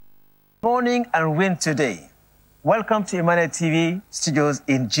Morning and win today. Welcome to Emmanuel TV studios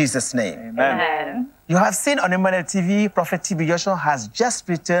in Jesus' name. Amen. You have seen on Emmanuel TV, Prophet TB Joshua has just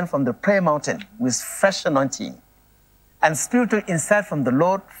returned from the prayer mountain with fresh anointing and spiritual insight from the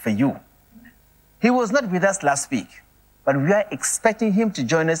Lord for you. He was not with us last week, but we are expecting him to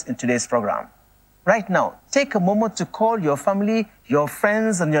join us in today's program. Right now, take a moment to call your family, your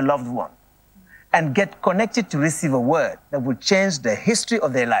friends, and your loved one, and get connected to receive a word that will change the history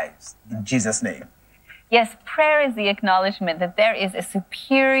of their lives. In Jesus' name. Yes, prayer is the acknowledgement that there is a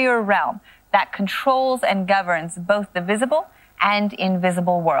superior realm that controls and governs both the visible and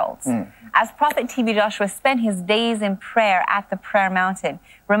invisible worlds. As Prophet TB Joshua spent his days in prayer at the prayer mountain,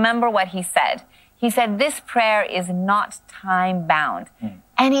 remember what he said. He said, this prayer is not time-bound.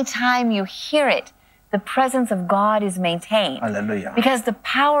 Anytime you hear it, the presence of God is maintained. Hallelujah. Because the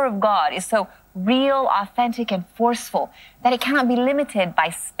power of God is so real, authentic, and forceful that it cannot be limited by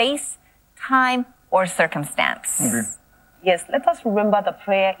space, time, or circumstance. Yes, let us remember the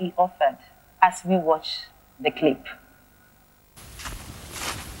prayer he offered as we watch the clip.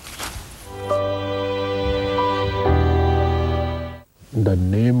 In the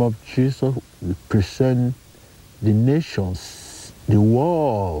name of Jesus, we present the nations, the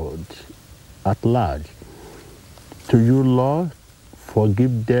world at large to you, Lord.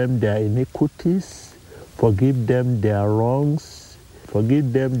 Forgive them their iniquities, forgive them their wrongs,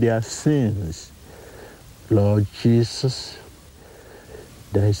 forgive them their sins. Lord Jesus,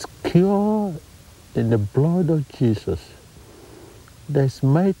 there is cure in the blood of Jesus. There is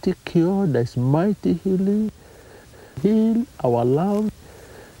mighty cure, there is mighty healing. Heal our land,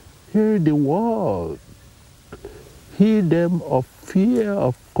 heal the world. Heal them of fear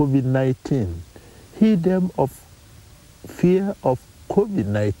of COVID-19. Heal them of fear of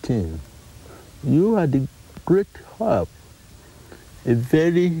COVID-19. You are the great help, a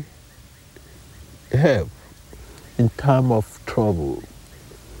very help in time of trouble.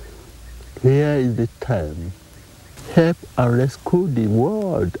 Here is the time. Help and rescue the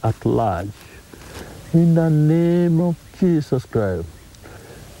world at large. In the name of Jesus Christ.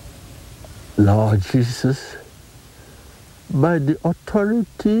 Lord Jesus, by the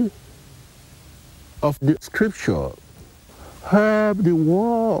authority of the scripture, help the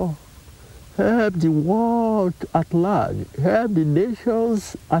world at large, help the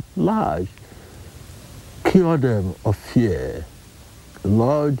nations at large, cure them of fear.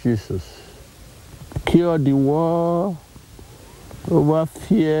 Lord Jesus, cure the world over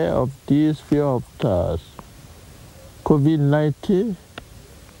fear of this, fear of that. COVID-19,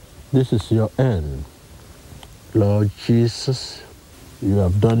 this is your end. Lord Jesus, you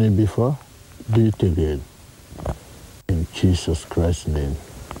have done it before, do it again. In Jesus Christ's name.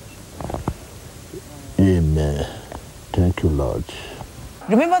 Amen. Thank you, Lord.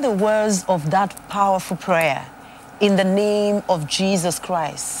 Remember the words of that powerful prayer. In the name of Jesus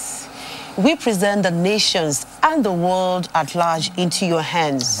Christ, we present the nations and the world at large into your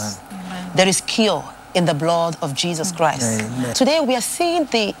hands. Amen. There is cure in the blood of Jesus Christ. Amen. Today we are seeing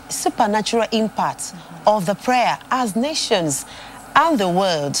the supernatural impact of the prayer as nations and the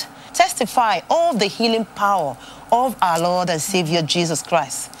world testify of the healing power of our Lord and Savior Jesus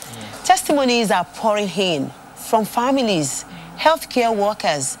Christ. Testimonies are pouring in from families, healthcare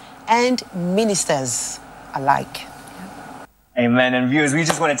workers, and ministers alike. Amen. And viewers, we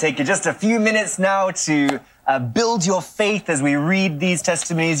just want to take just a few minutes now to build your faith as we read these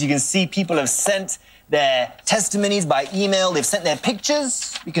testimonies. You can see people have sent their testimonies by email. They've sent their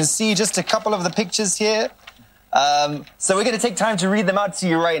pictures. You can see just a couple of the pictures here. So we're going to take time to read them out to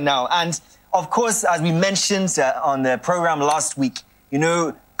you right now. And of course, as we mentioned on the program last week, you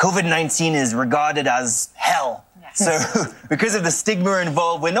know, COVID-19 is regarded as hell. So because of the stigma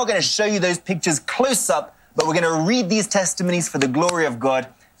involved, we're not going to show you those pictures close up, but we're going to read these testimonies for the glory of God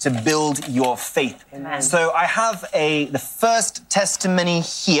to build your faith. Amen. So I have the first testimony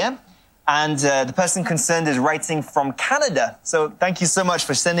here, and the person concerned is writing from Canada. So thank you so much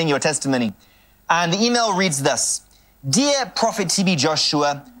for sending your testimony. And the email reads thus: Dear Prophet TB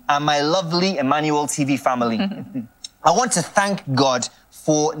Joshua and my lovely Emmanuel TV family, I want to thank God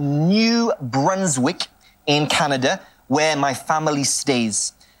for New Brunswick in Canada, where my family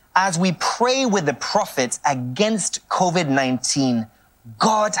stays. As we pray with the prophet against COVID-19,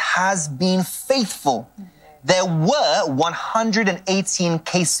 God has been faithful. There were 118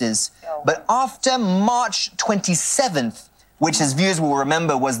 cases, but after March 27th, which as viewers will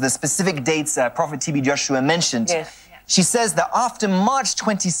remember was the specific dates Prophet TB Joshua mentioned, Yes. she says that after March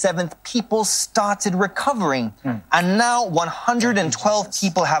 27th, people started recovering. And now 112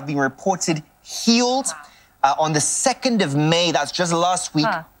 people have been reported healed. On the 2nd of May, that's just last week,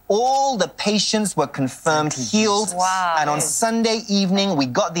 all the patients were confirmed healed. Wow. And on Sunday evening, we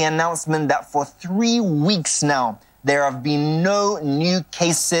got the announcement that for 3 weeks now, there have been no new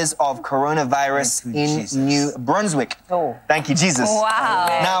cases of coronavirus in New Brunswick. Oh. Thank you, Jesus. Wow.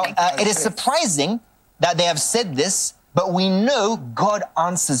 Now, it is surprising that they have said this, but we know God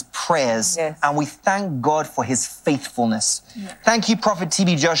answers prayers, and we thank God for his faithfulness. Thank you, Prophet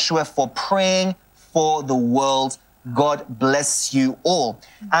TB Joshua, for praying for the world. God bless you all.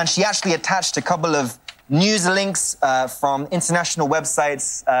 And she actually attached a couple of news links from international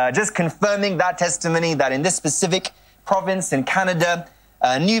websites, just confirming that testimony that in this specific province in Canada,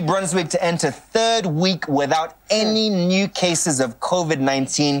 New Brunswick to enter third week without any new cases of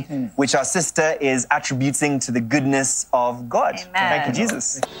COVID-19, which our sister is attributing to the goodness of God. Amen. Thank you,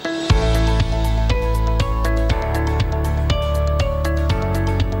 Jesus.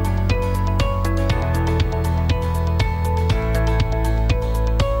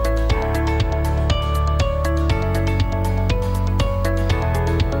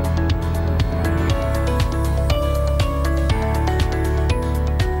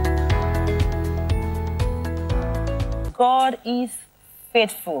 God is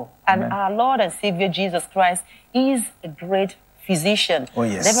faithful, and our Lord and Savior Jesus Christ is a great physician. Oh,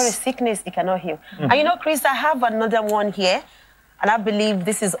 yes. There is sickness he cannot heal. And you know, Chris, I have another one here, and I believe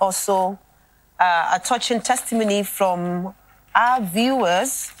this is also a touching testimony from our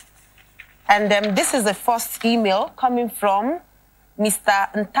viewers. And this is the first email coming from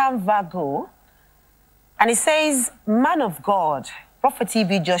Mr. Ntamvago. And it says, "Man of God, Prophet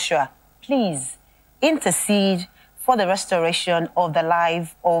TB Joshua, please intercede for the restoration of the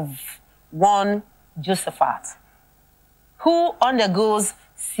life of one Josaphat, who undergoes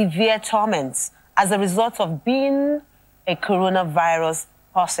severe torments as a result of being a coronavirus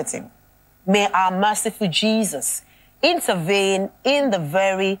positive. May our merciful Jesus intervene in the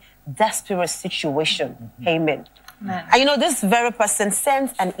very desperate situation." Amen. And you know, this very person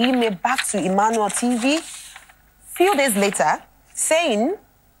sent an email back to Emmanuel TV a few days later saying,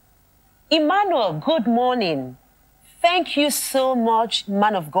 "Emmanuel, good morning. Thank you so much,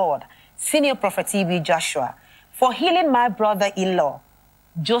 man of God, Senior Prophet TB Joshua, for healing my brother-in-law,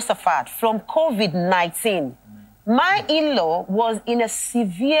 Josaphat, from COVID-19. My in-law was in a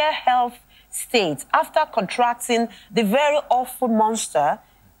severe health state after contracting the very awful monster,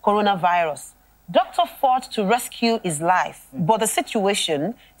 coronavirus. Doctor fought to rescue his life, but the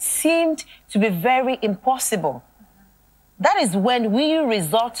situation seemed to be very impossible. That is when we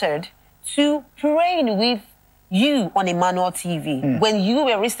resorted to praying with you on Emmanuel TV, when you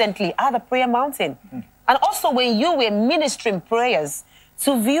were recently at the prayer mountain, and also when you were ministering prayers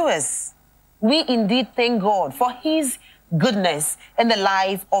to viewers. We indeed thank God for his goodness in the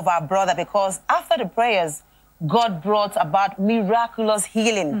life of our brother, because after the prayers, God brought about miraculous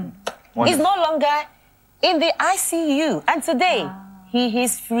healing. He's no longer in the ICU, and today he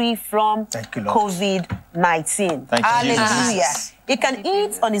is free from COVID-19. Hallelujah. He can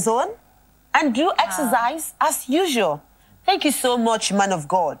eat on his own and do exercise as usual. Thank you so much, man of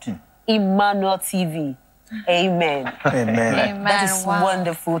God. Emmanuel TV. Amen. Amen. That is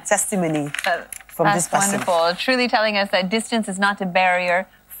wonderful testimony from this person. That's wonderful. Truly telling us that distance is not a barrier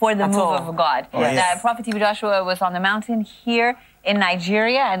for the move of God. That Prophet TB Joshua was on the mountain here in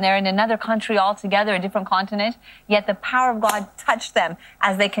Nigeria, and they're in another country altogether, a different continent, yet the power of God touched them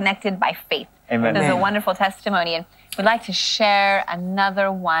as they connected by faith. Amen. It was a wonderful testimony, and we'd like to share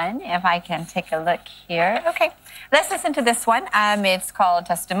another one, if I can take a look here. Okay, let's listen to this one. It's called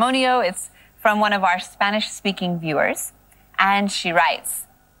Testimonio. It's from one of our Spanish-speaking viewers, and she writes,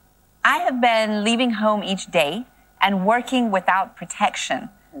 "I have been leaving home each day and working without protection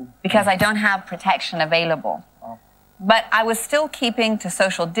because I don't have protection available. But I was still keeping to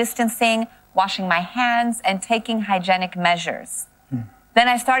social distancing, washing my hands, and taking hygienic measures. Then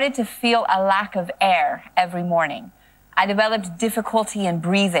I started to feel a lack of air every morning. I developed difficulty in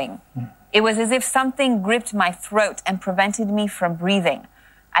breathing. It was as if something gripped my throat and prevented me from breathing.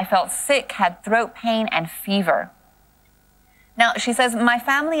 I felt sick, had throat pain, and fever." Now, she says, "My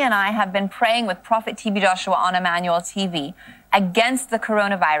family and I have been praying with Prophet TB Joshua on Emmanuel TV against the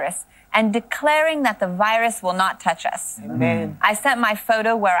coronavirus and declaring that the virus will not touch us. Amen. I sent my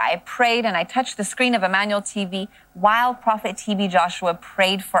photo where I prayed, and I touched the screen of Emmanuel TV while Prophet TB Joshua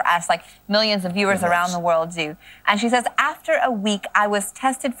prayed for us, like millions of viewers around the world do. And she says, after a week, I was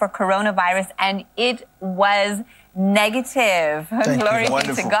tested for coronavirus, and it was negative. Glory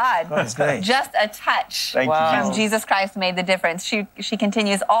be to God. Just a touch from Jesus Christ made the difference." She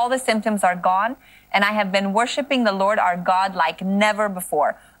continues, "All the symptoms are gone, and I have been worshiping the Lord our God like never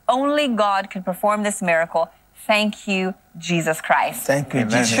before. Only God could perform this miracle. Thank you, Jesus Christ. Thank you,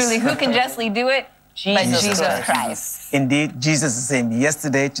 Jesus. Truly, who can justly do it? Jesus Christ. Indeed, Jesus is the same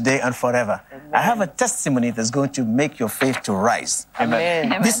yesterday, today, and forever. Amen. I have a testimony that's going to make your faith to rise.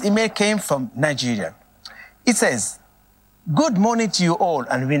 Amen. This email came from Nigeria. It says, "Good morning to you all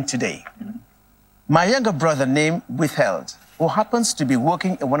and win today. My younger brother named Withheld, who happens to be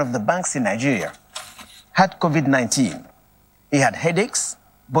working in one of the banks in Nigeria, had COVID-19. He had headaches,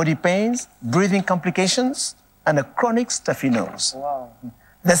 body pains, breathing complications, and a chronic stuffy nose. Wow.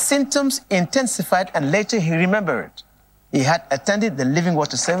 The symptoms intensified and later he remembered. He had attended the living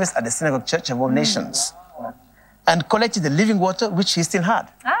water service at the Synagogue Church of All Nations and collected the living water, which he still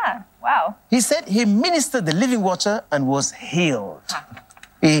had. Ah, wow. He said he ministered the living water and was healed.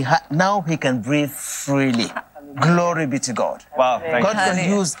 Now he can breathe freely. Glory be to God. Wow. God can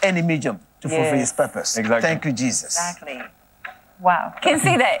use any medium to fulfill his purpose. Exactly. Thank you, Jesus. Exactly. Wow. Can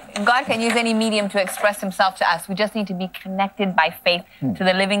see that God can use any medium to express himself to us. We just need to be connected by faith to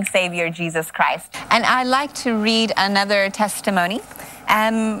the living Savior, Jesus Christ. And I'd like to read another testimony.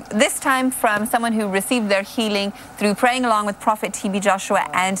 This time from someone who received their healing through praying along with Prophet TB Joshua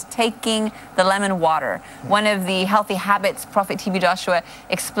and taking the lemon water. One of the healthy habits Prophet TB Joshua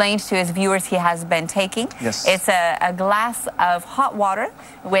explained to his viewers he has been taking. Yes. It's a glass of hot water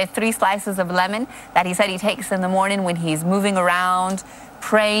with 3 slices of lemon that he said he takes in the morning when he's moving around,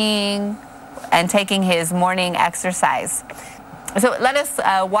 praying, and taking his morning exercise. So let us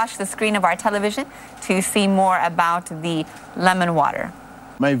watch the screen of our television to see more about the lemon water.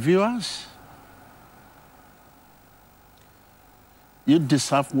 My viewers, you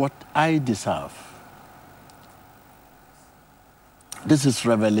deserve what I deserve. This is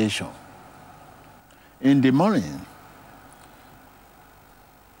revelation. In the morning,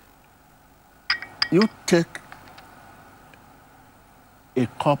 you take a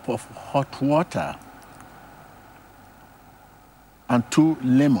cup of hot water and 2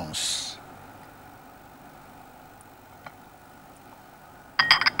 lemons.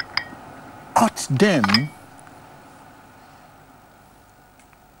 Cut them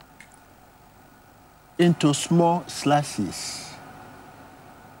into small slices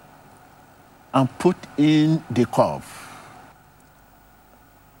and put in the cup.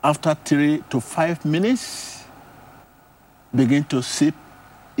 After 3 to 5 minutes, begin to sip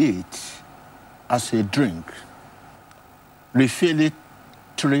it as a drink. Refill it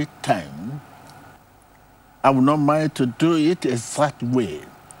 3 times. I will not mind to do it exact way.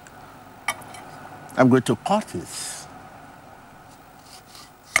 I'm going to cut this.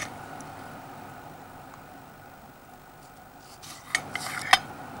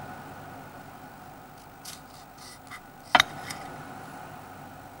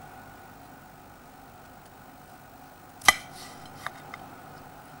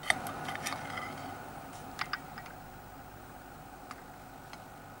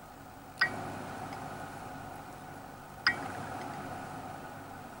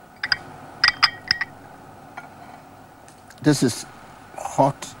 This is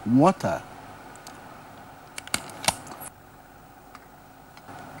hot water.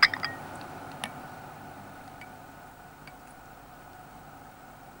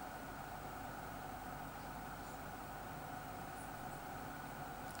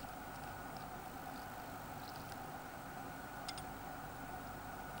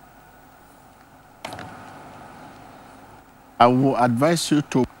 I will advise you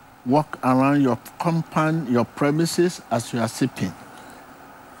to walk around your compound, your premises as you are sipping.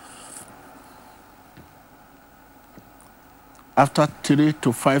 After 3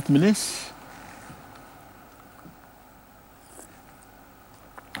 to 5 minutes,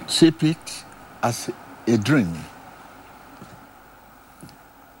 sip it as a drink.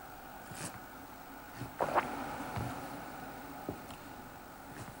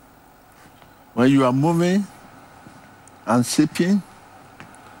 When you are moving and sipping,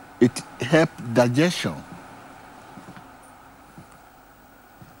 it helps digestion.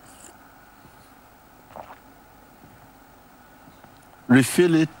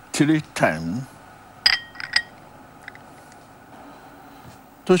 Refill it 3 times.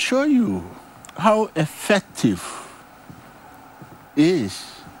 To show you how effective it is,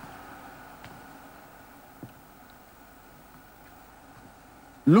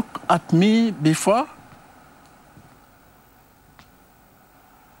 look at me before.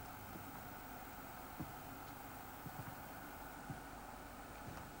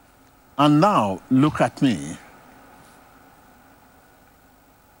 And now, look at me.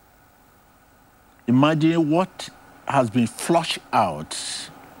 Imagine what has been flushed out.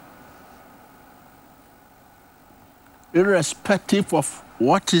 Irrespective of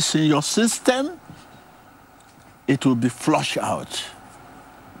what is in your system, it will be flushed out.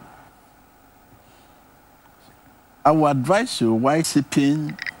 I would advise you, while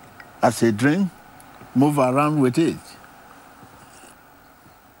sipping as a drink, move around with it.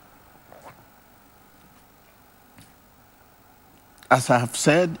 As I have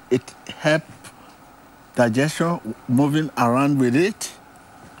said, it helps digestion, moving around with it.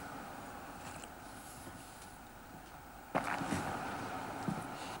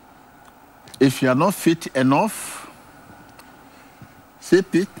 If you are not fit enough,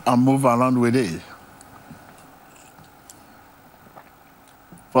 sip it and move around with it.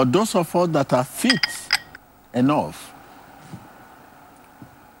 For those of us that are fit enough,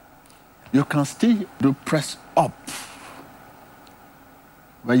 you can still do press up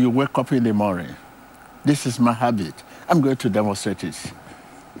when you wake up in the morning. This is my habit. I'm going to demonstrate it.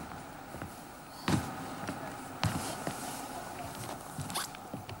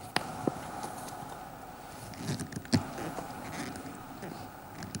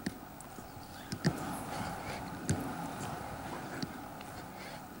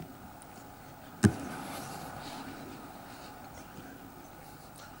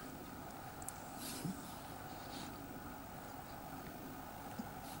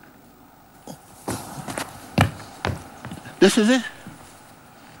 This is it.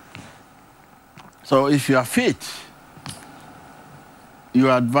 So if you are fit, you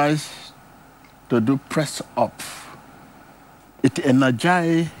are advised to do press up. It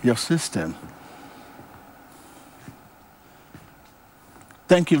energizes your system.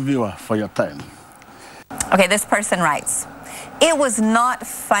 Thank you, viewer, for your time. Okay, this person writes, "It was not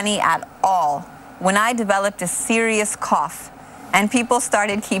funny at all when I developed a serious cough and people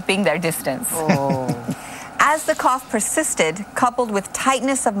started keeping their distance. As the cough persisted, coupled with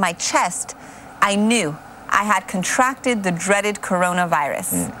tightness of my chest, I knew I had contracted the dreaded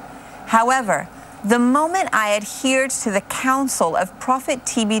coronavirus. However, the moment I adhered to the counsel of Prophet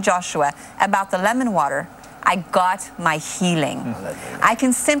TB Joshua about the lemon water, I got my healing. I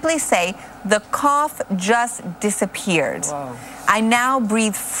can simply say the cough just disappeared. I now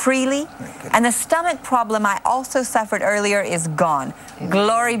breathe freely, and the stomach problem I also suffered earlier is gone.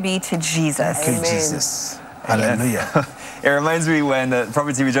 Glory be to Jesus." Thank you, Jesus. Hallelujah. It reminds me when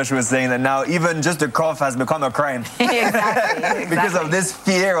Prophet TB Joshua was saying that now even just a cough has become a crime. Exactly. Because of this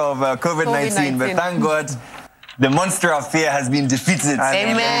fear of COVID-19. But thank God, the monster of fear has been defeated.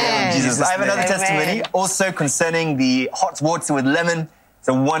 Amen. Jesus. I have another Amen. testimony also concerning the hot water with lemon. It's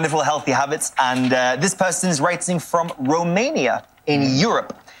a wonderful, healthy habit. And this person is writing from Romania in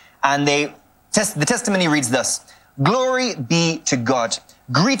Europe. And the testimony reads this: "Glory be to God.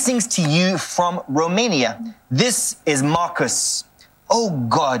 Greetings to you from Romania. This is Marcus. Oh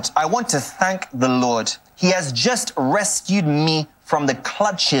God, I want to thank the Lord. He has just rescued me from the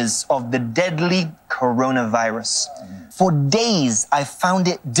clutches of the deadly coronavirus. For days, I found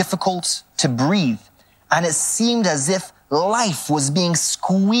it difficult to breathe, and it seemed as if life was being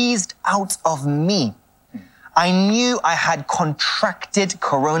squeezed out of me. I knew I had contracted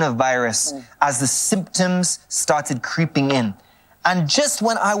coronavirus as the symptoms started creeping in. And just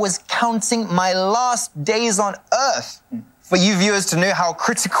when I was counting my last days on earth," for you viewers to know how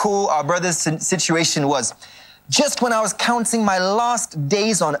critical our brother's situation was, "just when I was counting my last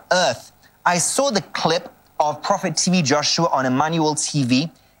days on earth, I saw the clip of Prophet TB Joshua on Emmanuel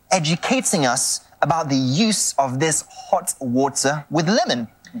TV educating us about the use of this hot water with lemon.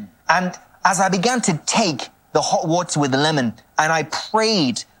 And as I began to take the hot water with lemon and I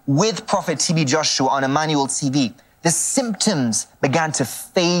prayed with Prophet TB Joshua on Emmanuel TV, the symptoms began to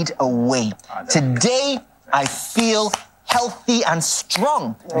fade away. Today, I feel healthy and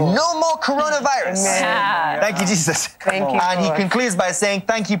strong. No more coronavirus." Thank you, Jesus. Thank you, And he Lord. concludes by saying,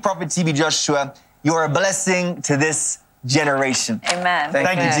 "Thank you, Prophet TB Joshua. You're a blessing to this generation." Amen. Thank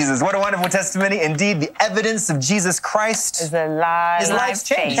you, Amen. Jesus. What a wonderful testimony. Indeed, the evidence of Jesus Christ. It's a lie. His life's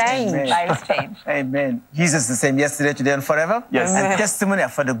changed. Lives changed. Amen. Jesus is the same yesterday, today, and forever. Yes. And testimony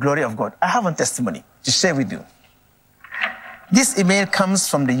for the glory of God. I have a testimony to share with you. This email comes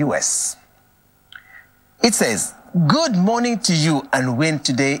from the US. It says, "Good morning to you and win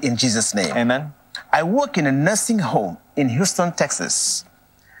today in Jesus' name. Amen. I work in a nursing home in Houston, Texas.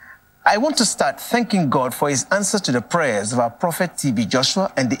 I want to start thanking God for his answer to the prayers of our Prophet TB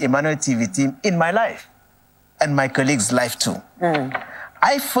Joshua and the Emmanuel TV team in my life and my colleagues' life too.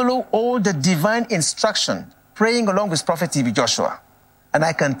 I follow all the divine instruction, praying along with Prophet TB Joshua, and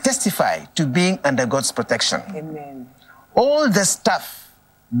I can testify to being under God's protection. Amen. All the staff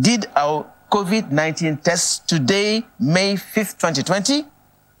did our COVID-19 tests today, May 5th, 2020,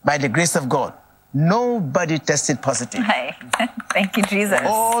 by the grace of God. Nobody tested positive. Hey, thank you, Jesus.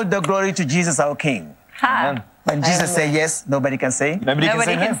 All the glory to Jesus, our King. Ha. Amen. When Jesus said yes, nobody can say. Nobody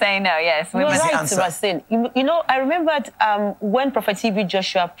can say no. Yes, we You're must. right, Racine. You know, I remembered when Prophet TB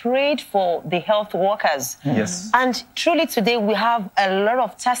Joshua prayed for the health workers. Yes. And truly today we have a lot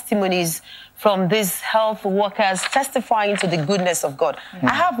of testimonies from these health workers testifying to the goodness of God.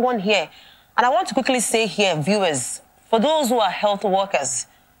 I have one here. And I want to quickly say here, viewers, for those who are health workers,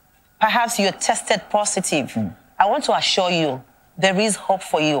 perhaps you're tested positive. I want to assure you, there is hope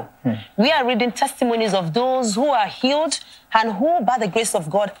for you. We are reading testimonies of those who are healed and who, by the grace of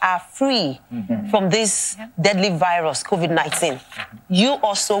God, are free from this deadly virus, COVID-19. You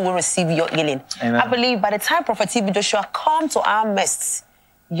also will receive your healing. Amen. I believe by the time Prophet TB Joshua comes to our midst,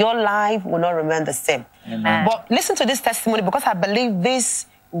 your life will not remain the same. Amen. But listen to this testimony because I believe this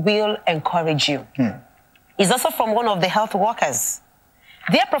will encourage you. It's also from one of the health workers.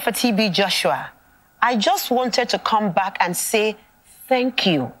 Dear Prophet TB Joshua, I just wanted to come back and say thank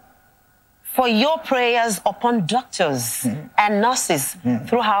you for your prayers upon doctors and nurses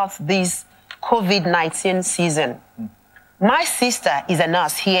throughout this COVID-19 season. My sister is a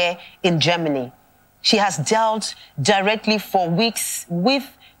nurse here in Germany. She has dealt directly for weeks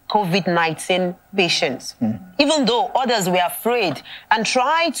with COVID-19 patients, even though others were afraid and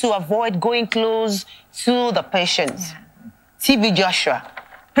tried to avoid going close to the patients. TB Joshua,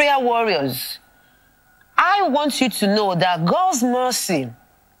 prayer warriors, I want you to know that God's mercy,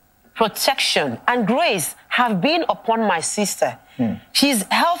 protection, and grace have been upon my sister. She's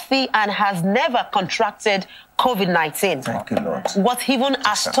healthy and has never contracted COVID-19. Thank you, Lord. What even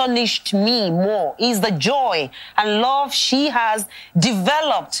astonished me more is the joy and love she has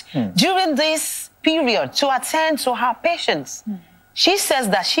developed during this period to attend to her patients. She says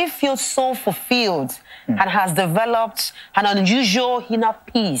that she feels so fulfilled and has developed an unusual inner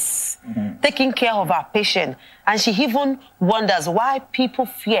peace, taking care of her patient. And she even wonders why people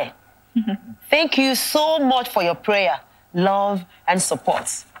fear. Thank you so much for your prayer, love, and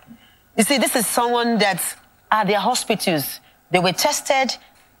support. You see, this is someone that at their hospitals, they were tested.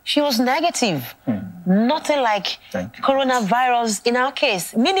 She was negative. Nothing like coronavirus in our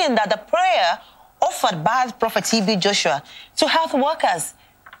case, meaning that the prayer offered by Prophet TB Joshua to health workers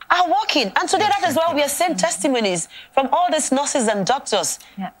are working. And today, that is why we are seeing testimonies from all these nurses and doctors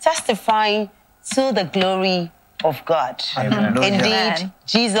testifying to the glory of God. Indeed,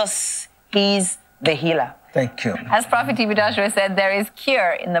 Jesus is the healer. Thank you. As Prophet TB Joshua said, there is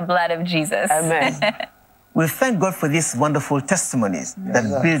cure in the blood of Jesus. Amen. We thank God for these wonderful testimonies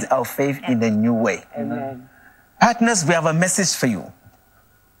that build our faith in a new way. Amen. Partners, we have a message for you.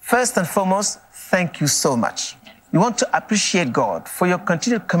 First and foremost, thank you so much. We want to appreciate God for your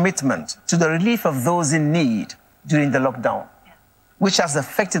continued commitment to the relief of those in need during the lockdown, which has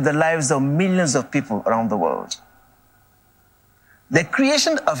affected the lives of millions of people around the world. The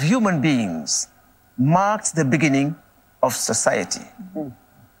creation of human beings marked the beginning of society.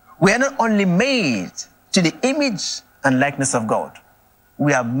 We are not only made to the image and likeness of God,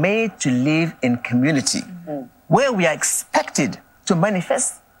 we are made to live in community where we are expected to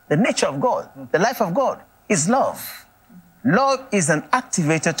manifest the nature of God. The life of God is love. Love is an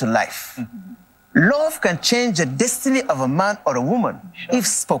activator to life. Love can change the destiny of a man or a woman if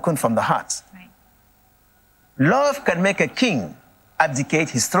spoken from the heart. Love can make a king abdicate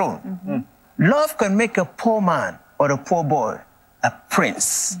his throne. Love can make a poor man or a poor boy a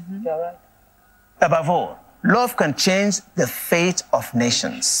prince. Above all, love can change the fate of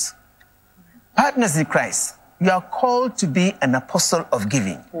nations. Partners in Christ, you are called to be an apostle of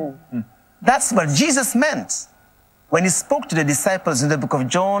giving. That's what Jesus meant when he spoke to the disciples in the book of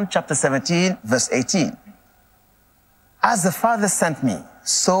John, chapter 17, verse 18. As the Father sent me,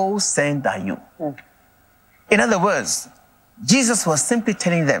 so send I you. In other words, Jesus was simply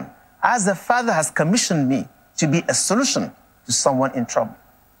telling them, as the Father has commissioned me to be a solution to someone in trouble,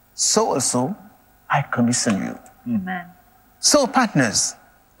 so also I commission you. Amen. So, partners,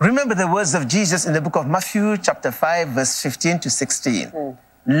 remember the words of Jesus in the book of Matthew, chapter 5, verse 15 to 16.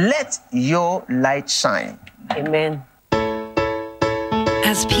 Let your light shine. Amen.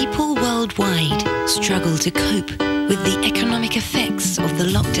 As people worldwide struggle to cope with the economic effects of the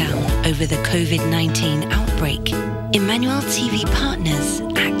lockdown over the COVID-19 outbreak, Emmanuel TV partners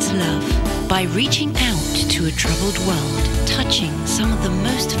act love by reaching out to a troubled world, touching some of the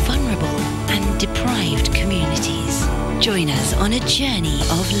most vulnerable and deprived communities. Join us on a journey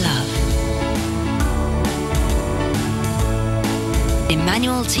of love.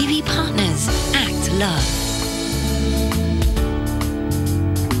 Emmanuel TV partners act love.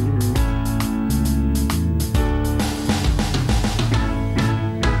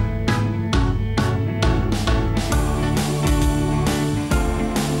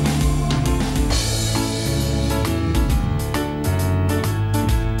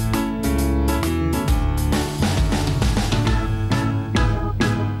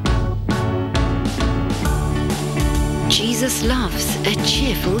 Jesus loves a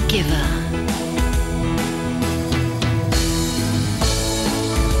cheerful giver.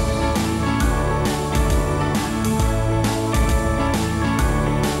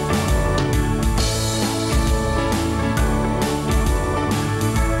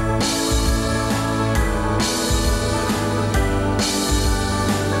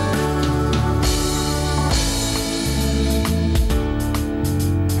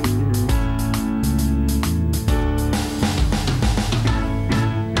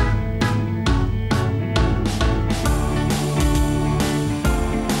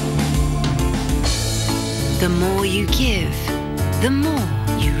 The more you give, the more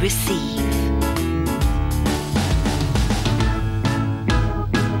you receive.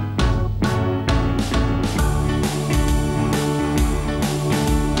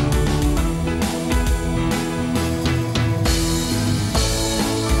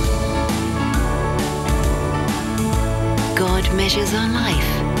 God measures our life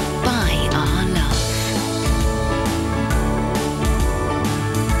by our love.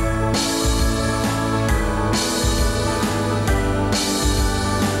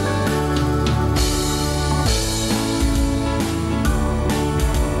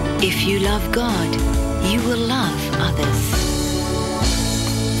 If you love God, you will love others.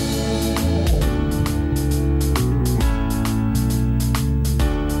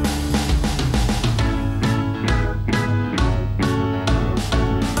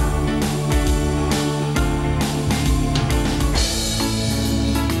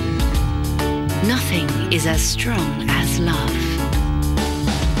 Nothing is as strong as love.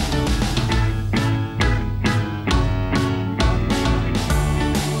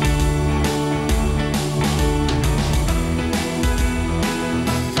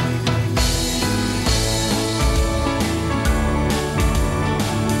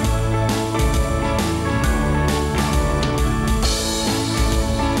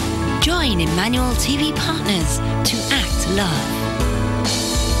 Join Emmanuel TV partners to act love.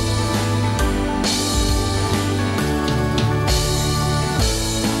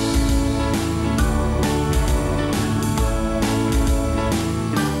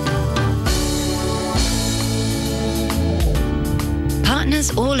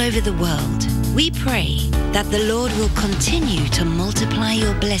 Partners all over the world, we pray that the Lord will continue to multiply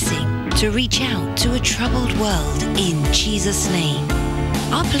your blessing to reach out to a troubled world in Jesus' name.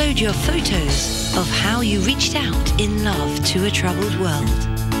 Upload your photos of how you reached out in love to a troubled world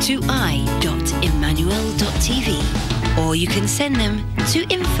to i.emmanuel.tv, or you can send them to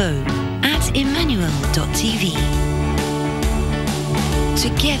info@emmanuel.tv.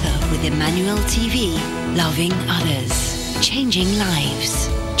 Together with Emmanuel TV, loving others, changing lives,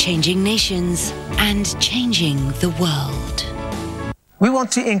 changing nations, and changing the world. We want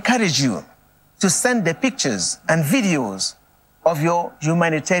to encourage you to send the pictures and videos of your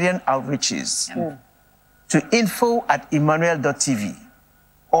humanitarian outreaches to info@emmanuel.tv,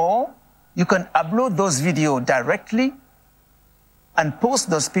 or you can upload those videos directly and post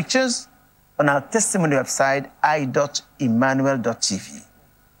those pictures on our testimony website, i.emmanuel.tv.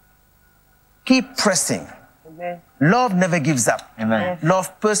 Keep pressing. Amen. Love never gives up. Amen.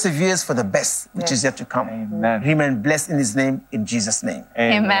 Love perseveres for the best, which is yet to come. Amen. Remain blessed in His name, in Jesus' name.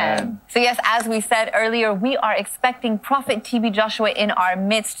 Amen. So yes, as we said earlier, we are expecting Prophet TB Joshua in our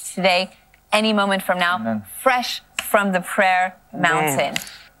midst today, any moment from now, Amen. fresh from the prayer mountain.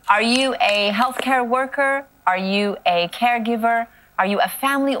 Are you a healthcare worker? Are you a caregiver? Are you a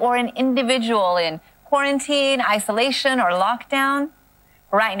family or an individual in quarantine, isolation, or lockdown?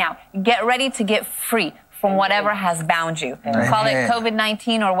 Right now, get ready to get free from whatever has bound you. Call it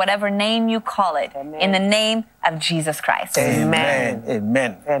COVID-19 or whatever name you call it, in the name of Jesus Christ. Amen.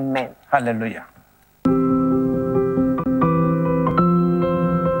 Amen. Amen. Hallelujah.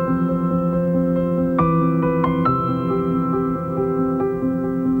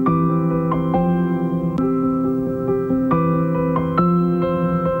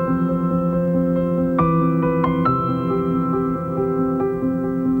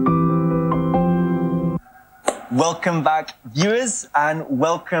 Welcome back, viewers, and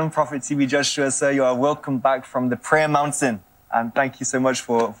welcome, Prophet TB Joshua, sir. You are welcome back from the prayer mountain. And thank you so much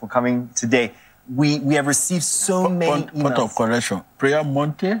for coming today. We have received so many emails. Point of correction. Prayer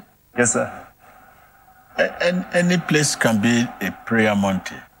Monte? Yes, sir. Any place can be a prayer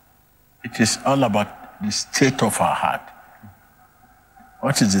Monte. It is all about the state of our heart.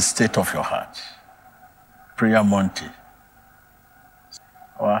 What is the state of your heart? Prayer Monte.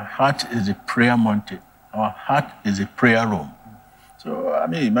 Our heart is a prayer Monte. Our heart is a prayer room. So, I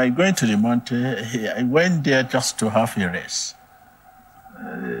mean, by going to the Monte, I went there just to have a rest.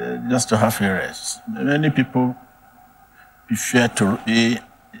 Many people prefer to be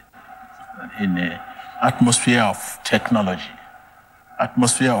in an atmosphere of technology,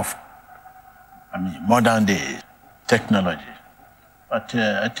 atmosphere of, modern day technology. But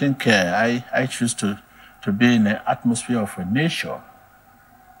I think I choose to be in an atmosphere of a nature,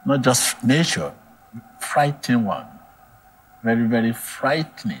 not just nature, frightening one, very, very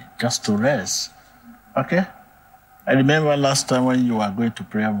frightening, just to rest. Okay? I remember last time when you were going to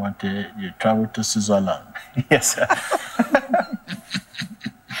Prayer Mountain, you traveled to Switzerland. Yes, sir.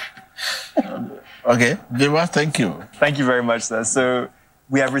 Okay, Deva, thank you. Thank you very much, sir. So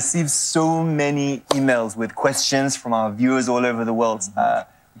we have received so many emails with questions from our viewers all over the world.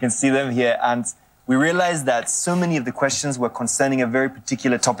 You can see them here. And we realized that so many of the questions were concerning a very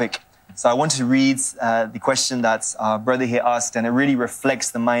particular topic. So I want to read the question that our brother here asked, and it really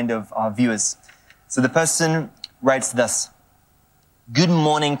reflects the mind of our viewers. So the person writes thus: Good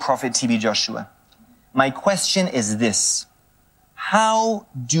morning, Prophet TB Joshua. My question is this: how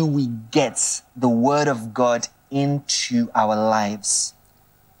do we get the Word of God into our lives?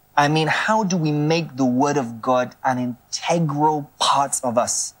 I mean, how do we make the Word of God an integral part of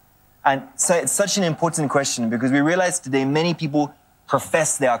us? And so it's such an important question, because we realize today many people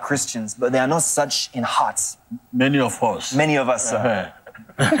profess they are Christians, but they are not such in heart. Many of us. Many of us, sir.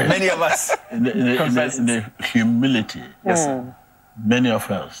 Many of us. In the humility. Yes, sir. Many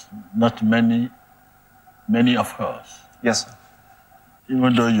of us. Not many, many of us. Yes, sir.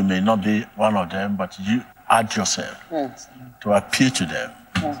 Even though you may not be one of them, but you add yourself to appeal to them.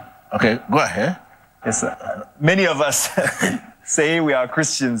 Okay, go ahead. Yes, sir. Many of us say we are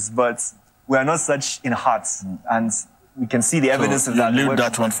Christians, but we are not such in heart. And we can see the evidence of that. Leave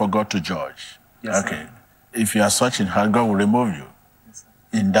that one for God to judge. Yes, okay. If you are such in heart, God will remove you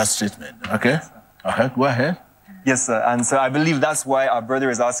in that statement. Okay? Go ahead. Yes, sir. And so I believe that's why our brother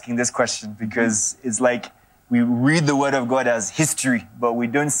is asking this question, because it's like we read the Word of God as history, but we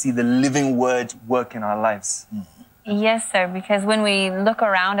don't see the living Word work in our lives. Yes, sir, because when we look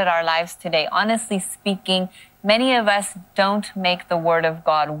around at our lives today, honestly speaking, many of us don't make the Word of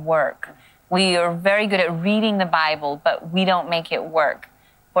God work. We are very good at reading the Bible, but we don't make it work.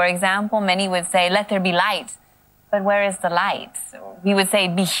 For example, many would say, let there be light, but where is the light? We would say,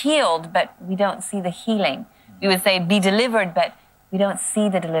 be healed, but we don't see the healing. We would say, be delivered, but we don't see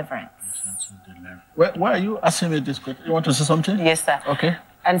the deliverance. Why are you asking me this question? You want to say something? Yes, sir. Okay.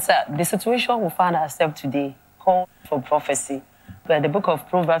 And sir, the situation we find ourselves today calls for prophecy. But the book of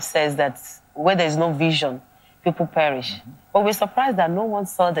Proverbs says that where there is no vision, people perish. But we're surprised that no one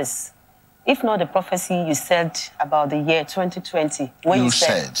saw this. If not the prophecy you said about the year 2020, when you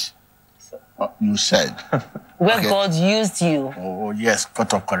said You said. where God used you. Oh, yes,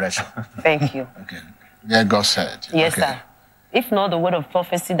 photo correction. Thank you. Okay. Yeah, God said. Yes, okay. sir. If not the word of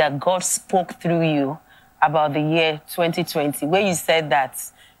prophecy that God spoke through you about the year 2020, where you said that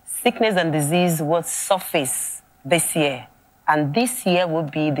sickness and disease would surface this year. And this year will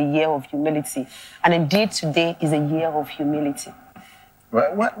be the year of humility. And indeed, today is a year of humility.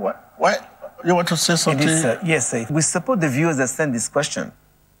 What? You want to say something? Yes, sir. We support the viewers that send this question.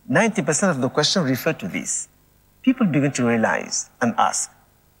 90% of the question refer to this. People begin to realize and ask,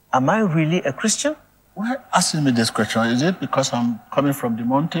 am I really a Christian? Why asking me this question? Is it because I'm coming from the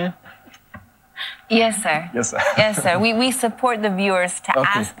mountain? Yes, sir. Yes, sir. Yes, sir. We support the viewers to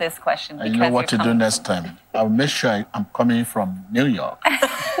ask this question. You know what to do next time. I'll make sure I'm coming from New York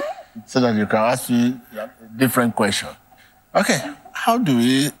so that you can ask me a different question. Okay, how do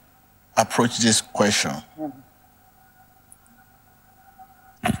we approach this question?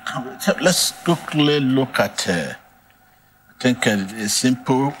 Let's quickly look at, I think, a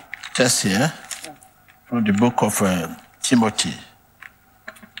simple text here from the book of Timothy.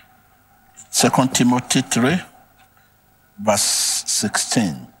 2 Timothy 3, verse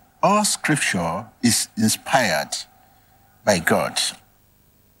 16. All scripture is inspired by God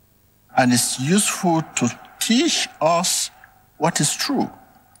and is useful to teach us what is true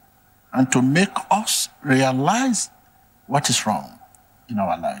and to make us realize what is wrong in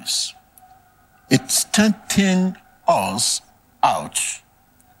our lives. It strengthens us out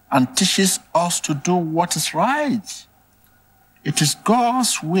and teaches us to do what is right. It is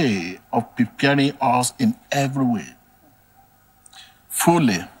God's way of preparing us in every way,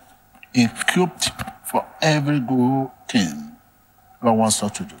 fully equipped for every good thing God wants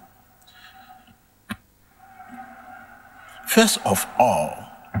us to do. First of all,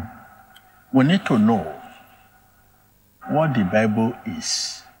 we need to know what the Bible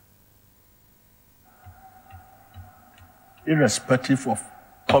is, irrespective of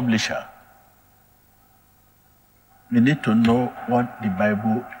publisher. We need to know what the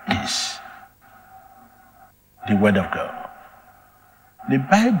Bible is, the Word of God. The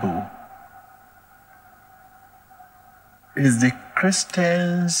Bible is the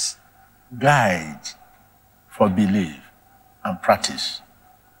Christian's guide for belief and practice,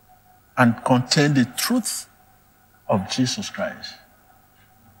 and contain the truth of Jesus Christ.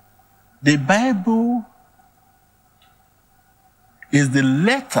 The Bible is the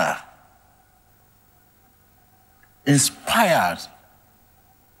letter inspired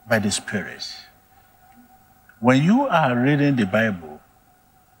by the Spirit. When you are reading the Bible,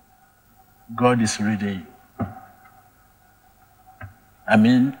 God is reading you. I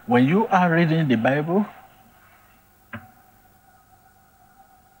mean, when you are reading the Bible,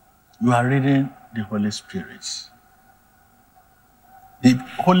 you are reading the Holy Spirit. The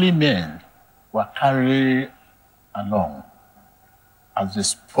holy men were carried along as they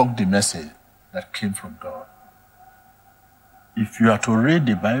spoke the message that came from God. If you are to read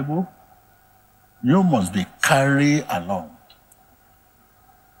the Bible, you must be carried along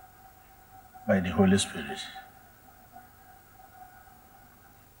by the Holy Spirit.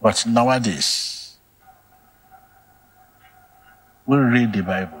 But nowadays, we read the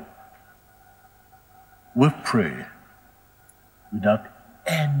Bible, we pray without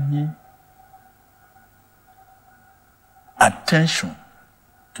any attention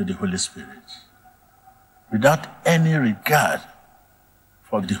to the Holy Spirit, without any regard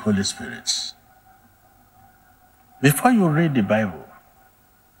for the Holy Spirit. Before you read the Bible,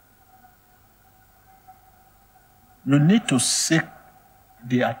 you need to seek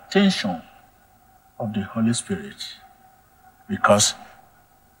the attention of the Holy Spirit, because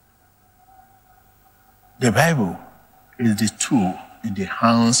the Bible is the tool in the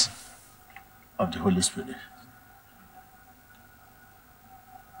hands of the Holy Spirit.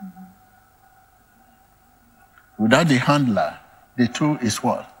 Without the handler, the tool is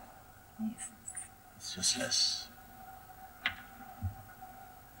what? It's useless.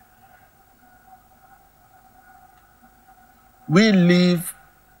 We live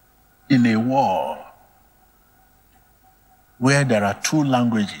in a world where there are two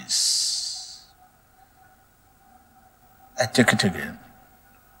languages. I take it again.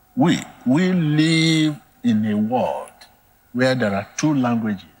 We live in a world where there are two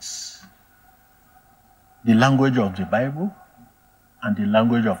languages. The language of the Bible and the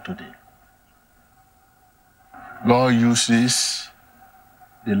language of today. God uses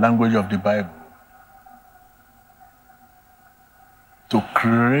the language of the Bible to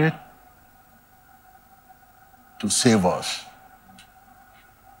create, to save us,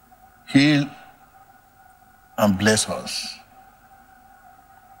 heal and bless us,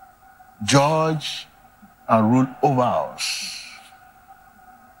 judge and rule over us.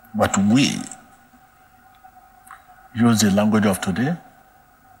 But we use the language of today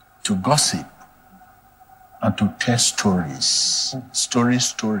to gossip and to tell stories.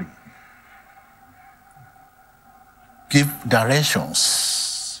 Story. Give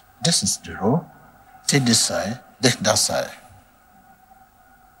directions. This is the road. Take this side, take that side.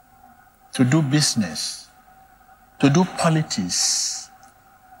 To do business, to do politics,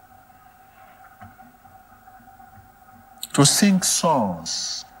 to sing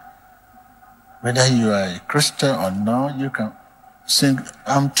songs. Whether you are a Christian or not, you can sing,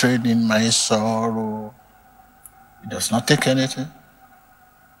 I'm trading my sorrow. It does not take anything.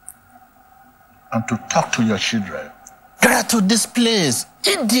 And to talk to your children. Get to this place,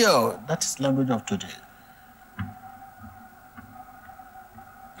 idiot. That is language of today.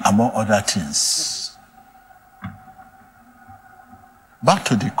 Among other things. Back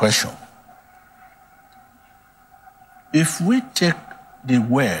to the question. If we take the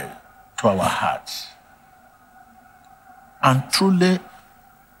word to our hearts and truly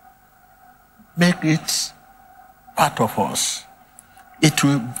make it part of us, it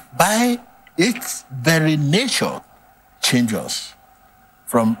will, by its very nature, change us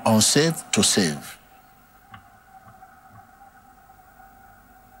from unsaved to saved.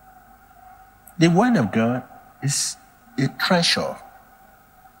 The Word of God is a treasure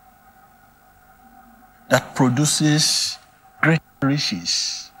that produces great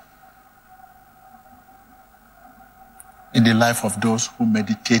riches in the life of those who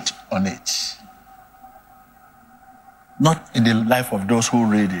meditate on it, not in the life of those who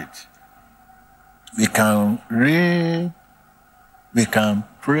read it. We can read, we can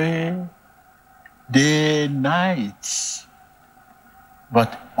pray day, night,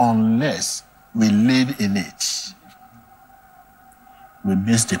 but unless we live in it, we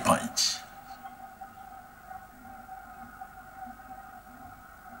miss the point.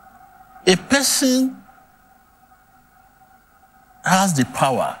 A person has the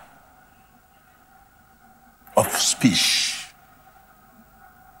power of speech.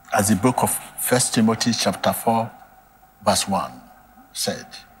 as the book of 1 Timothy chapter 4, verse 1 said,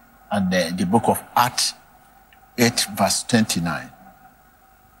 and the book of Acts 8, verse 29.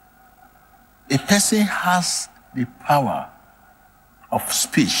 A person has the power of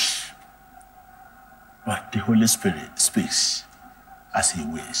speech, but the Holy Spirit speaks as he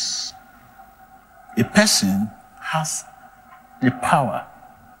wills. A person has the power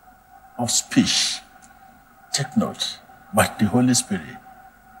of speech, take note, but the Holy Spirit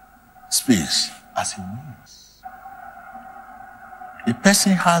speaks as he wills. A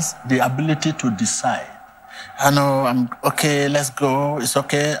person has the ability to decide. I know, I'm okay, let's go, it's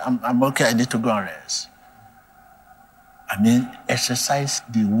okay, I'm okay, I need to go and rest. I mean, exercise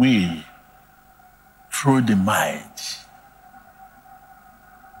the will through the mind.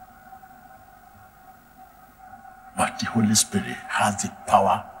 But the Holy Spirit has the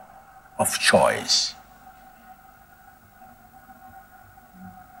power of choice.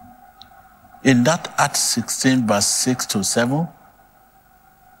 In that Acts 16, verse 6 to 7,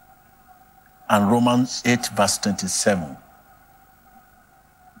 and Romans 8, verse 27,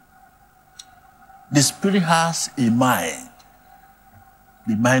 the Spirit has a mind,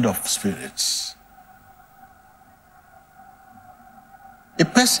 the mind of spirits. A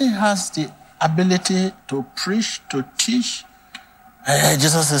person has the ability to preach, to teach.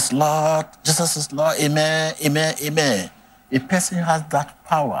 Jesus is Lord, Jesus is Lord, amen, amen, amen. A person has that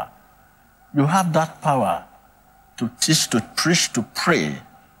power. You have that power to teach, to preach, to pray.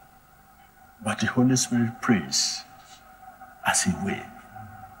 But the Holy Spirit prays as he will.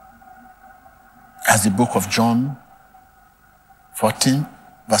 As the book of John 14,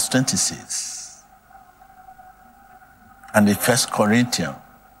 verse 26. And the 1 Corinthians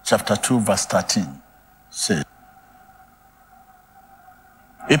chapter 2, verse 13 says,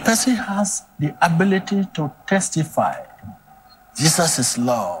 a person has the ability to testify. Jesus is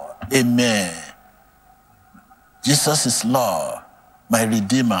Lord. Amen. Jesus is Lord, my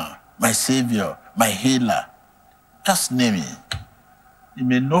Redeemer, my Savior, my Healer. Just name it. You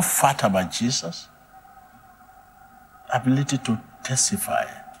may know fat about Jesus. Ability to testify.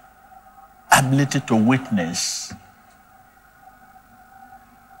 Ability to witness.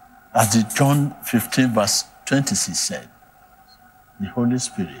 As the John 15, verse 26 said, the Holy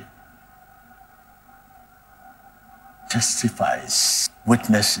Spirit testifies,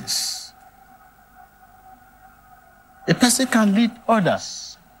 witnesses. A person can lead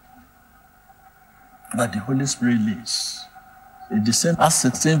others, but the Holy Spirit leads. In the same Acts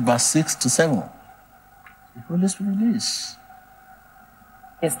 16, verse 6 to 7, the Holy Spirit leads.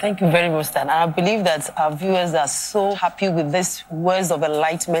 Yes, thank you very much, Stan. I believe that our viewers are so happy with these words of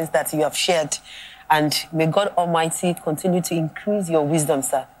enlightenment that you have shared. And may God Almighty continue to increase your wisdom,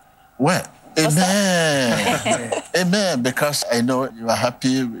 sir. Well, amen. Amen, because I know you are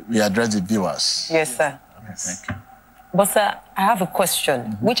happy we address the viewers. Yes, sir. Yes. Thank you. But, sir, I have a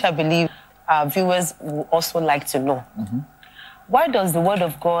question, which I believe our viewers will also like to know. Why does the Word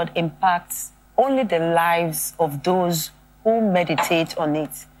of God impact only the lives of those who meditate on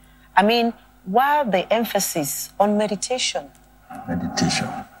it? I mean, why the emphasis on meditation? Meditation.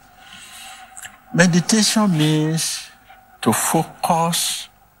 Meditation means to focus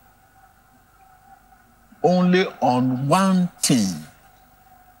only on one thing,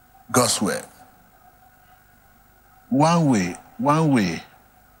 God's word. One way,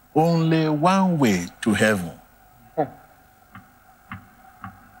 only one way to heaven.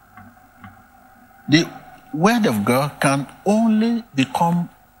 The word of God can only become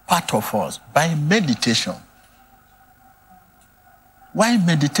part of us by meditation. While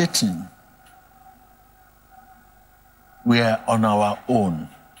meditating, we are on our own.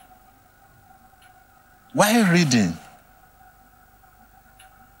 While reading,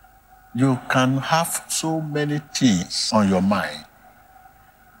 you can have so many things on your mind.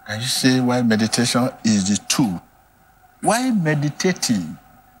 Can you say why meditation is the tool? While meditating,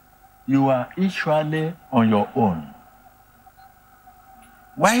 you are usually on your own.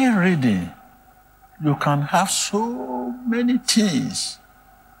 While reading, you can have so many things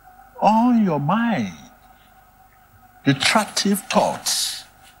on your mind. Destructive thoughts.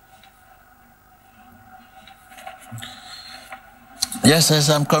 Yes,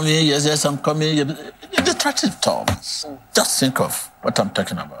 I'm coming. Yes, I'm coming. Destructive thoughts. Just think of what I'm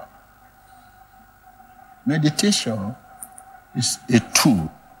talking about. Meditation is a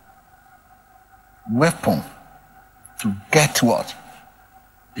tool, weapon to get what?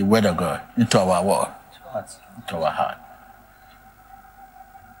 The word of God into our world, into our heart.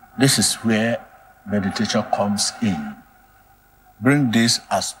 This is where meditation comes in. Bring this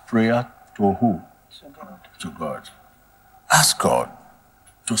as prayer to who? To God. To God. Ask God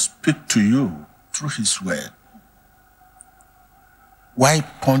to speak to you through his word. While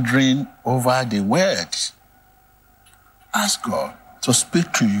pondering over the word, ask God to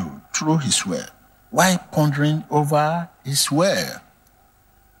speak to you through his word. While pondering over his word,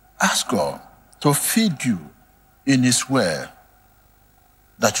 ask God to feed you in his word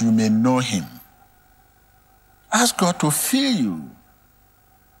that you may know him. Ask God to fill you.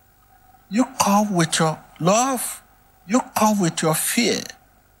 You come with your love, you come with your fear.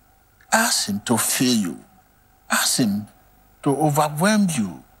 Ask him to fill you. Ask him to overwhelm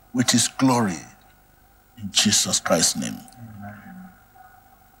you with his glory. In Jesus Christ's name. Amen.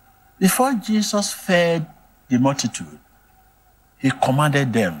 Before Jesus fed the multitude, he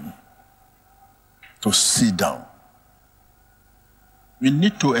commanded them to sit down. We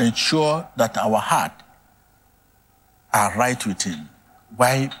need to ensure that our heart are right with him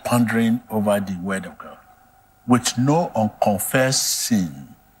while pondering over the word of God, with no unconfessed sin.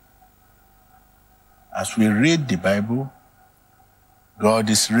 As we read the Bible, God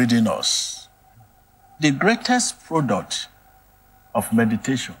is reading us. The greatest product of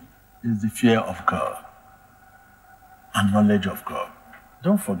meditation is the fear of God and knowledge of God.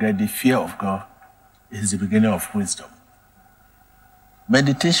 Don't forget, the fear of God is the beginning of wisdom.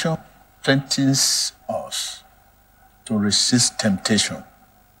 Meditation strengthens us to resist temptation.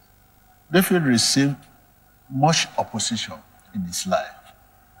 David received much opposition in his life,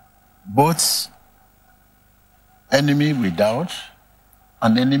 both enemy without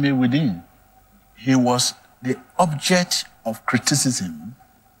and enemy within. He was the object of criticism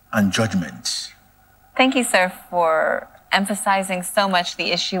and judgment. Thank you, sir, for emphasizing so much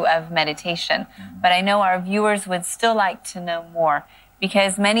the issue of meditation. But I know our viewers would still like to know more,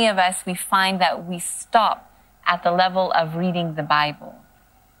 because many of us, we find that we stop at the level of reading the Bible.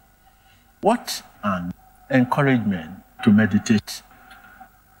 What an encouragement to meditate.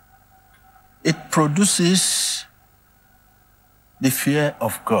 It produces the fear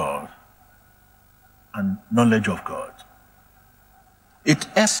of God and knowledge of God. It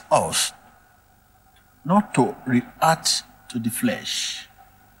asks us not to react to the flesh.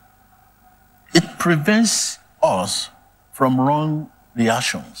 It prevents us from wrong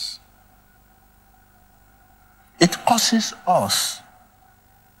reactions. It causes us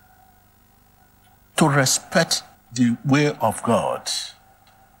to respect the way of God.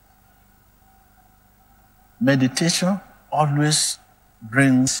 Meditation always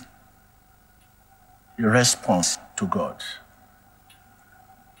brings a response to God.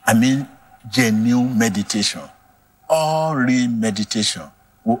 I mean, genuine meditation. All real meditation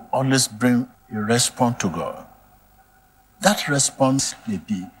will always bring a response to God. That response may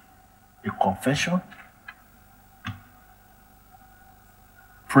be a confession,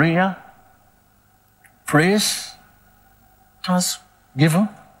 prayer, praise, thanksgiving,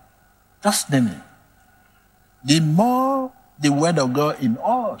 just name it. The more the word of God in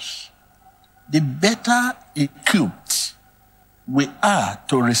us, the better equipped we are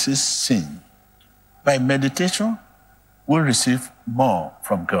to resist sin. By meditation, we receive more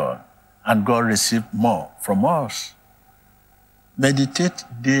from God, and God receives more from us. Meditate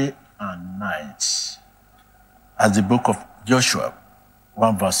day and night, as the book of Joshua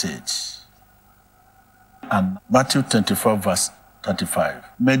 1 verse 8, and Matthew 24 verse 35.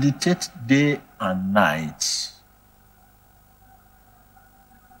 Meditate day and night.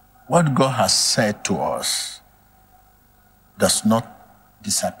 What God has said to us does not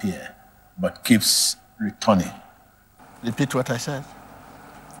disappear, but keeps returning. Repeat what I said.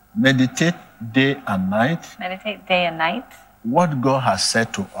 Meditate day and night. Meditate day and night. What God has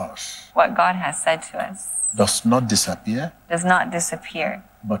said to us. What God has said to us. Does not disappear. Does not disappear.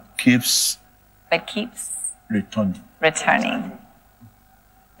 But keeps returning.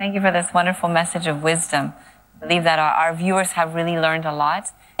 Thank you for this wonderful message of wisdom. I believe that our viewers have really learned a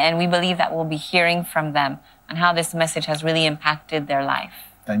lot, and we believe that we'll be hearing from them on how this message has really impacted their life.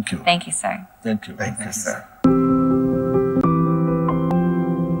 Thank you. Thank you, sir. Thank you. Thank you, sir.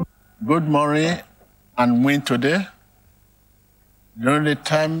 Good morning and wind today. During the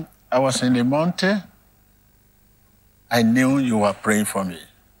time I was in the mountain, I knew you were praying for me.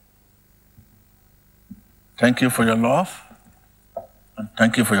 Thank you for your love, and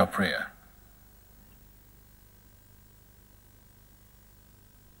thank you for your prayer.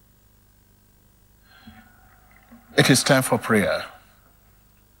 It is time for prayer.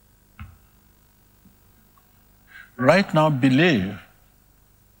 Right now, believe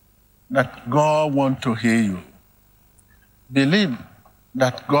that God wants to hear you. Believe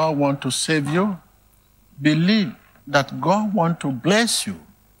that God wants to save you. Believe that God wants to bless you.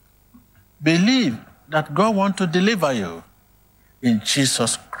 Believe that God wants to deliver you. In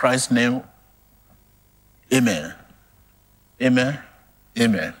Jesus Christ's name, amen. Amen.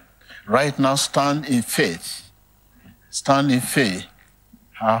 Amen. Right now, stand in faith. Stand in faith.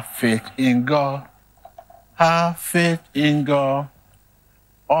 Have faith in God. Have faith in God.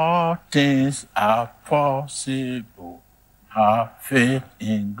 All things are possible. Have faith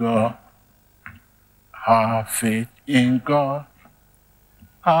in God. Have faith in God.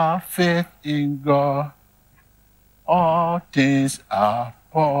 Have faith in God. All things are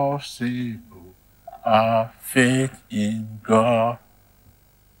possible. Have faith in God.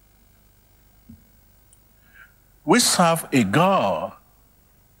 We serve a God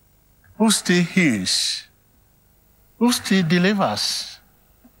who still heals, who still delivers,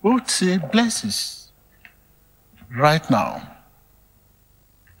 who still blesses. Right now,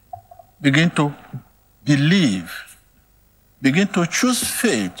 begin to believe. Begin to choose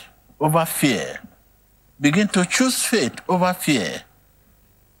faith over fear. Begin to choose faith over fear.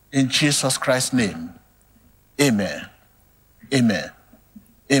 In Jesus Christ's name, amen. Amen.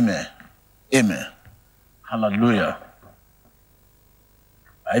 Amen. Amen. Hallelujah.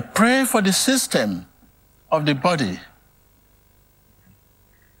 I pray for the system of the body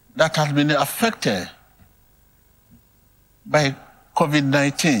that has been affected by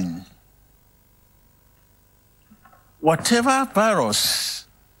COVID-19. Whatever virus,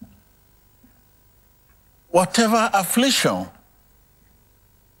 whatever affliction,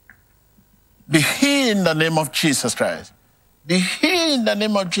 be healed in the name of Jesus Christ. Be healed in the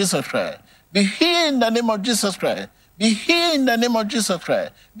name of Jesus Christ. Be healed in the name of Jesus Christ. Be healed in the name of Jesus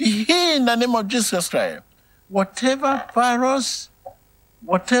Christ. Be healed in the name of Jesus Christ. Whatever virus,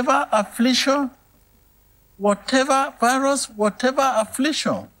 whatever affliction, whatever virus, whatever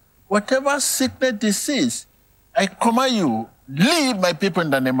affliction, whatever sickness, disease, I command you, leave my people in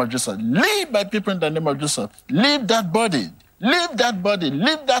the name of Jesus. Leave my people in the name of Jesus. Leave that body. Leave that body.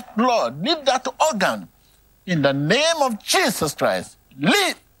 Leave that blood. Leave that organ. In the name of Jesus Christ.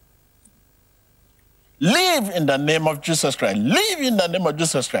 Leave. Live in the name of Jesus Christ. Live in the name of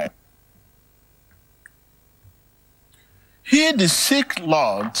Jesus Christ. Heal the sick,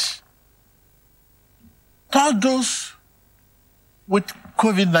 Lord. Tell those with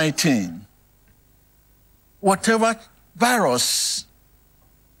COVID-19, whatever virus,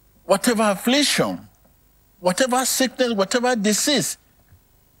 whatever affliction, whatever sickness, whatever disease,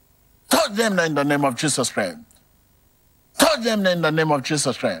 touch them in the name of Jesus Christ. Touch them in the name of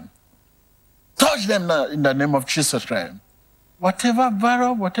Jesus Christ. Touch them now in the name of Jesus Christ. Whatever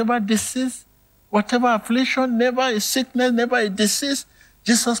virus, whatever disease, whatever affliction, never a sickness, never a disease,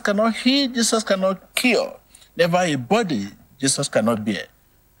 Jesus cannot heal, Jesus cannot cure. Never a body, Jesus cannot bear.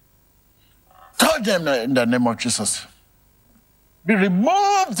 Touch them now in the name of Jesus. Be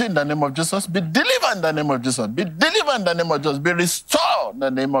removed in the name of Jesus. Be delivered in the name of Jesus. Be delivered in the name of Jesus. Be restored in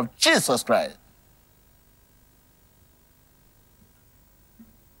the name of Jesus Christ.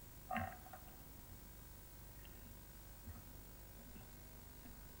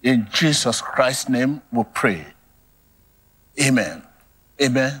 In Jesus Christ's name we pray. Amen.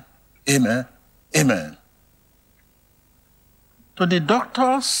 Amen. Amen. Amen. To the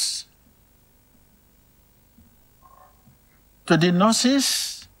doctors, to the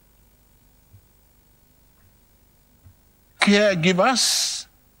nurses, caregivers,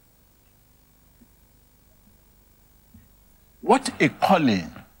 what a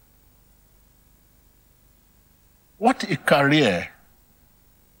calling, what a career.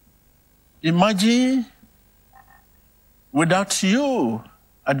 Imagine without you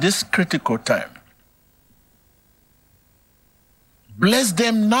at this critical time. Bless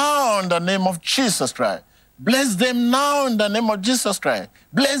them now in the name of Jesus Christ. Bless them now in the name of Jesus Christ.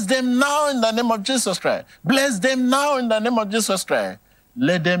 Bless them now in the name of Jesus Christ. Bless them now in the name of Jesus Christ.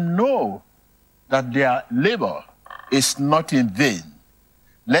 Let them know that their labor is not in vain.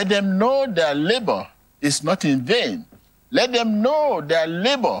 Let them know their labor is not in vain. Let them know their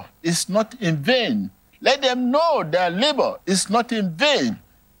labor is not in vain. Let them know their labor is not in vain.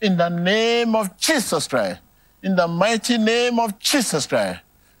 In the name of Jesus Christ. In the mighty name of Jesus Christ.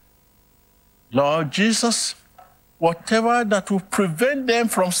 Lord Jesus, whatever that will prevent them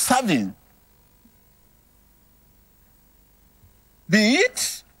from serving, be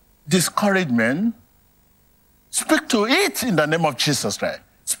it discouragement, speak to it in the name of Jesus Christ.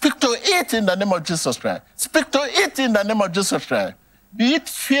 Speak to it in the name of Jesus Christ. Speak to it in the name of Jesus Christ. Be it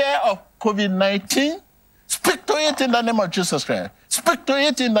fear of COVID-19, speak to it in the name of Jesus Christ. Speak to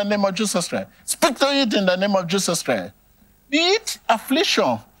it in the name of Jesus Christ. Speak to it in the name of Jesus Christ. Be it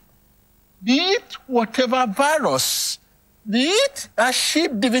affliction, be it whatever virus, be it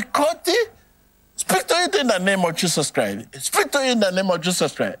hardship, difficulty, Speak to it in the name of Jesus Christ. Speak to it in the name of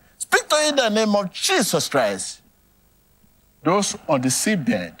Jesus Christ. Speak to it in the name of Jesus Christ. Those on the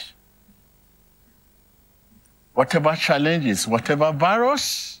seabed, whatever challenges, whatever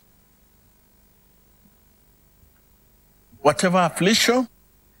virus, whatever affliction,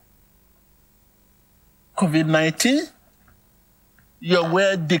 COVID-19, your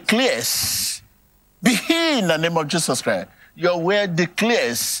word declares, be healed in the name of Jesus Christ. Your word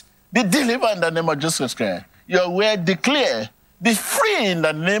declares, be delivered in the name of Jesus Christ. Your word declares, be free in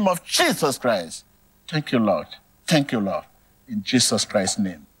the name of Jesus Christ. Thank you, Lord. Thank you, Lord. In Jesus Christ's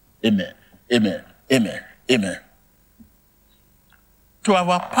name. Amen. Amen. Amen. Amen. To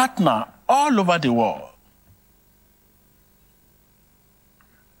our partner all over the world,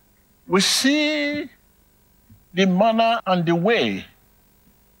 we see the manner and the way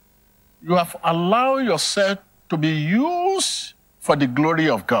you have allowed yourself to be used for the glory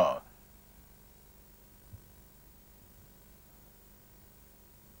of God.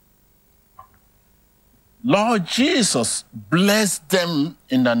 Lord Jesus, bless them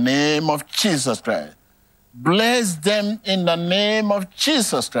in the name of Jesus Christ. Bless them in the name of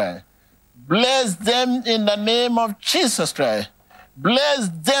Jesus Christ. Bless them in the name of Jesus Christ. Bless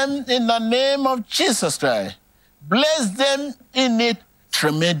them in the name of Jesus Christ. Bless them in a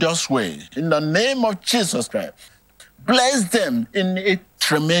tremendous way. In the name of Jesus Christ. Bless them in a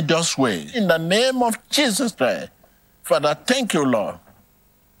tremendous way. In the name of Jesus Christ. Father, thank you, Lord.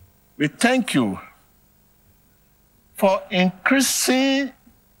 We thank you for increasing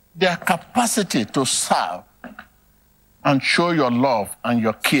their capacity to serve and show your love and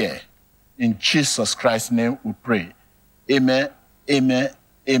your care. In Jesus Christ's name we pray. Amen, amen,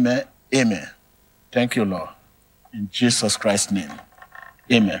 amen, amen. Thank you, Lord. In Jesus Christ's name.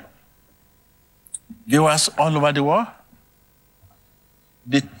 Amen. Viewers all over the world,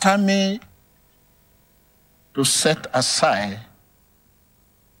 determine to set aside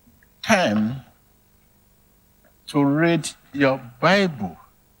time to read your Bible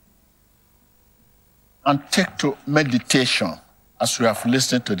and take to meditation as we have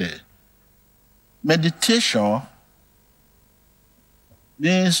listened today. Meditation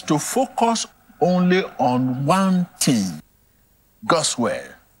means to focus only on one thing, God's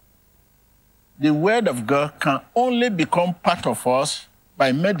word. The word of God can only become part of us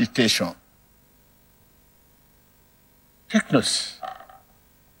by meditation. Take notes.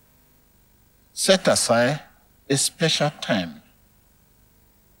 Set aside a special time.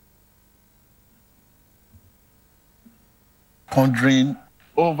 Pondering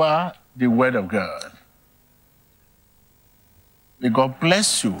over the word of God. May God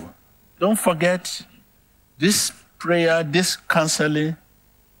bless you. Don't forget, this prayer, this counseling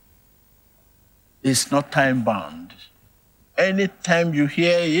is not time-bound. Anytime you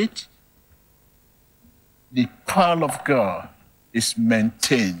hear it, the power of God is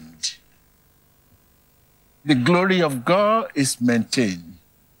maintained. The glory of God is maintained.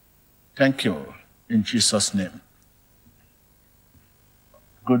 Thank you, in Jesus' name.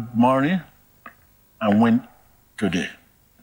 Good morning, and win today.